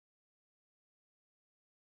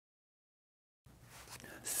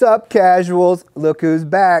Sup, casuals? Look who's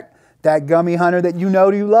back. That gummy hunter that you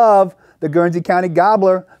know you love, the Guernsey County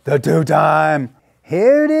Gobbler, the two-time.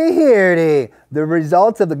 Hearty, hearty. The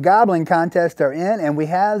results of the gobbling contest are in, and we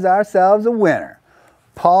have ourselves a winner.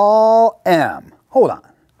 Paul M. Hold on.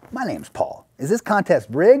 My name's Paul. Is this contest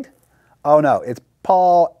rigged? Oh no, it's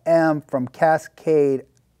Paul M. from Cascade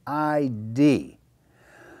ID.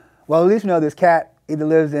 Well, at least we know this cat either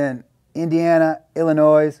lives in Indiana,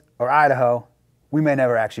 Illinois, or Idaho. We may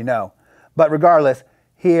never actually know. But regardless,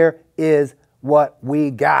 here is what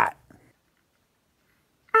we got.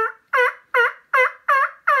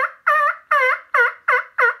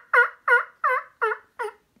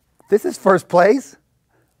 This is first place.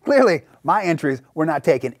 Clearly, my entries were not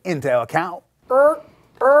taken into account.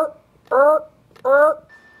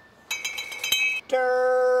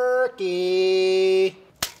 Turkey.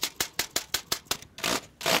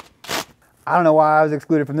 I don't know why I was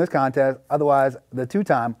excluded from this contest. Otherwise, the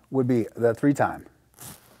two-time would be the three-time.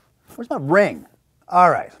 Where's my ring? All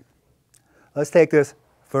right. Let's take this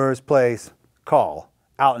first place call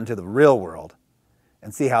out into the real world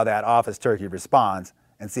and see how that office turkey responds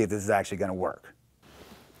and see if this is actually going to work.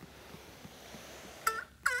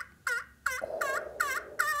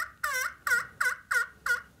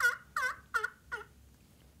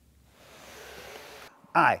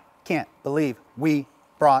 I can't believe we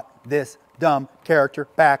brought this dumb character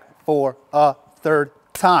back for a third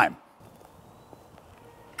time.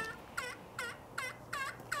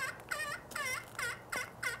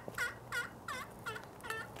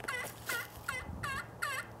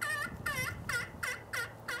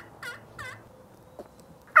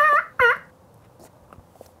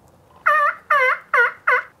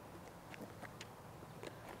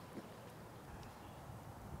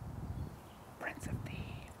 Prince of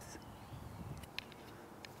Thieves.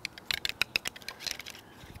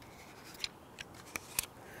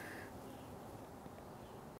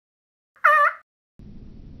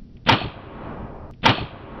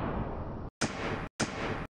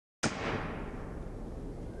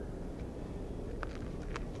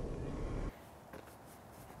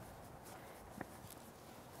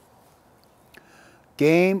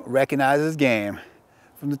 Game recognizes game.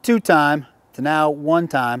 From the two-time to now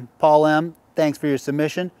one-time, Paul M., thanks for your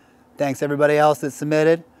submission. Thanks everybody else that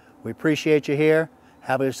submitted. We appreciate you here.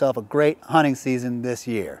 Have yourself a great hunting season this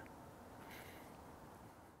year.